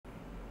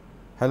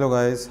Hello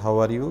guys, how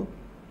are you?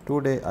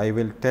 Today I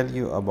will tell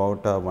you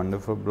about a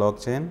wonderful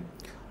blockchain.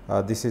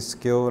 This is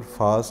secure,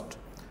 fast,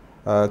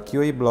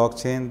 QE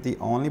blockchain, the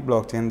only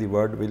blockchain the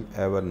world will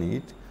ever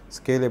need,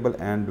 scalable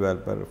and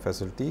developer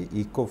facility,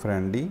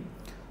 eco-friendly.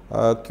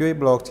 QE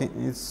blockchain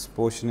is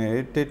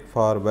positioned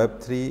for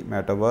Web3,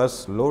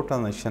 Metaverse, low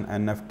transaction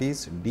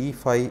NFTs,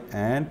 DeFi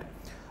and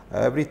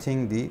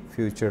everything the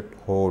future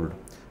hold.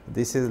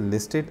 This is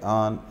listed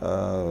on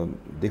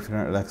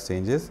different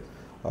exchanges.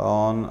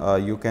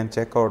 You can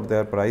check out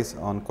their price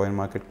on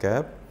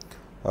CoinMarketCap.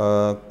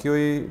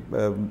 QE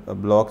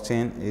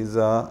blockchain is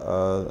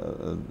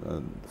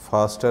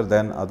faster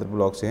than other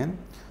blockchain.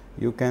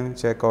 You can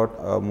check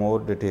out more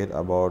detail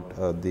about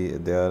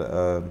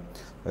their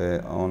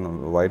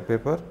on white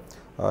paper.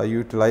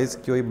 Utilize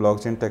QE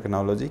blockchain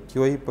technology.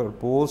 QE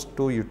proposed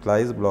to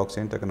utilize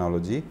blockchain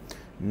technology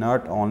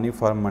not only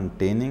for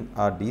maintaining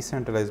a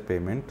decentralized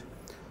payment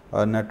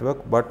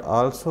network but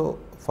also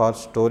for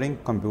storing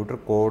computer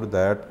code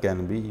that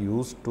can be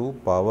used to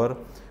power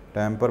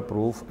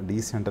tamper-proof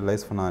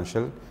decentralized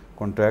financial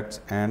contracts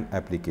and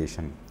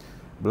application.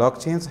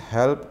 Blockchains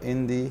help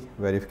in the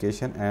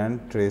verification and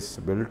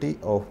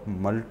traceability of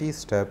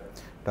multi-step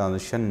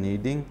transaction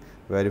needing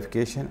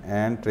verification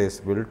and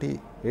traceability.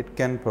 It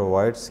can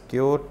provide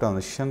secure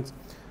transactions,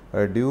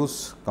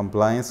 reduce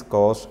compliance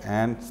costs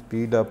and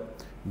speed up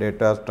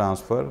data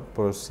transfer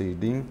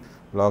proceeding.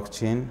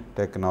 Blockchain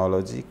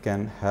technology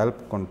can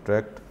help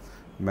contract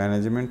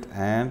management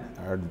and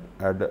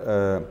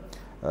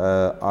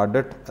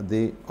audit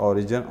the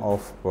origin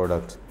of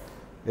products.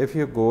 If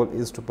your goal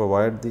is to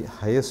provide the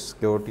highest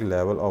security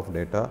level of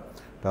data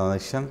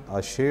transaction,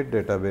 a shared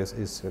database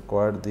is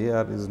required.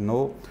 There is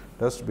no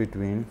trust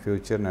between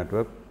future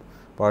network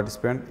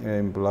participant,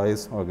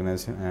 employees,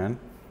 organization and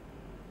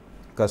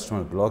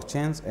customer.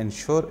 Blockchains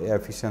ensure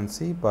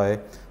efficiency by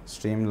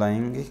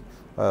streamlining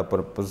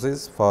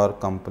purposes for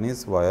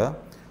companies via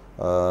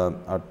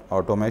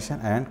automation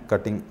and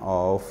cutting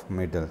off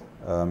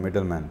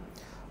middlemen.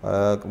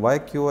 Why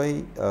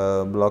QI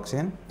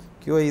blockchain?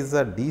 QI is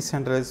a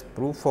decentralized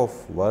proof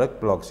of work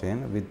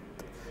blockchain with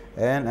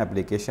an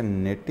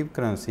application native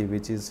currency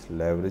which is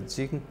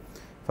leveraging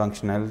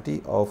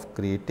functionality of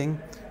creating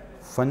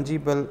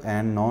fungible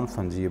and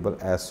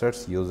non-fungible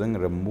assets using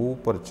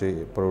remove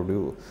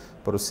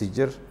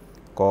procedure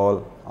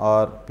called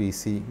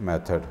RPC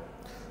method.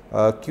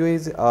 QA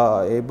is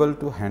able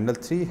to handle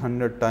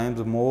 300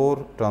 times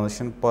more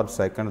transactions per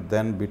second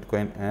than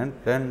Bitcoin and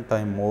 10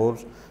 times more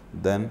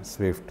than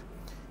Swift.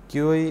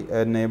 QA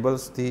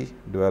enables the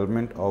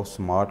development of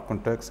smart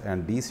contracts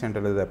and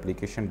decentralized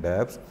application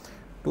dApps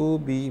to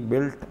be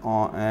built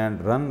on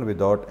and run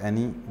without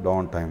any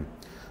downtime,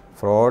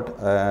 fraud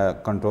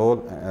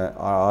control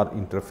or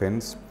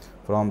interference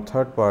from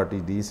third-party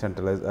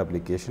decentralized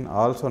application,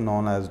 also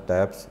known as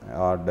dApps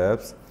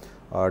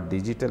are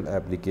digital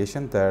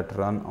applications that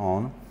run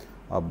on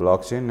a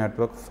blockchain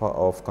network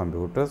of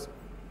computers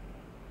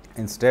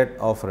instead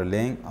of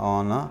relying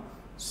on a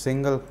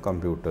single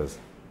computer.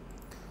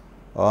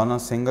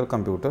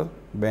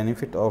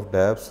 Benefit of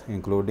dApps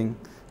including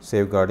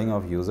safeguarding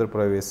of user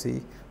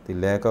privacy, the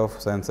lack of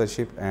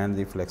censorship and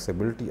the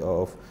flexibility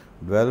of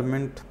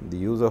development. The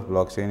use of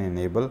blockchain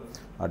enable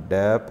a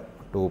dApp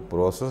to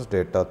process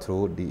data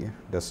through the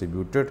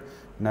distributed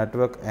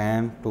network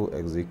and to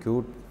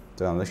execute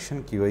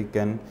transaction. QA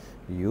can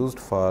be used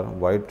for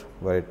wide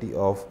variety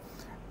of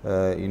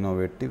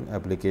innovative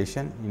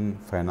application in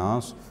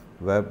finance,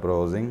 web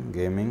browsing,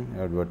 gaming,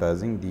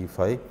 advertising,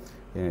 DeFi,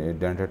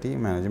 identity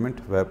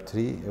management, Web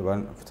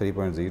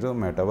 3.0,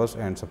 Metaverse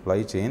and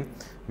supply chain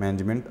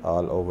management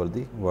all over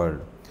the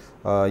world.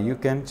 You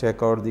can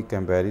check out the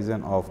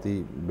comparison of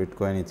the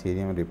Bitcoin,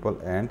 Ethereum, Ripple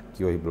and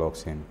QA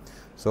blockchain.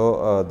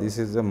 So this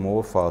is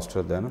more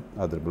faster than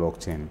other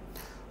blockchain.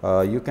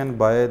 You can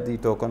buy the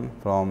token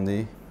from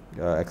the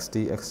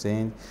XT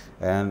exchange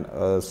and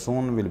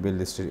soon will be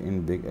listed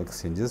in big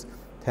exchanges.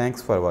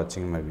 Thanks for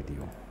watching my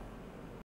video.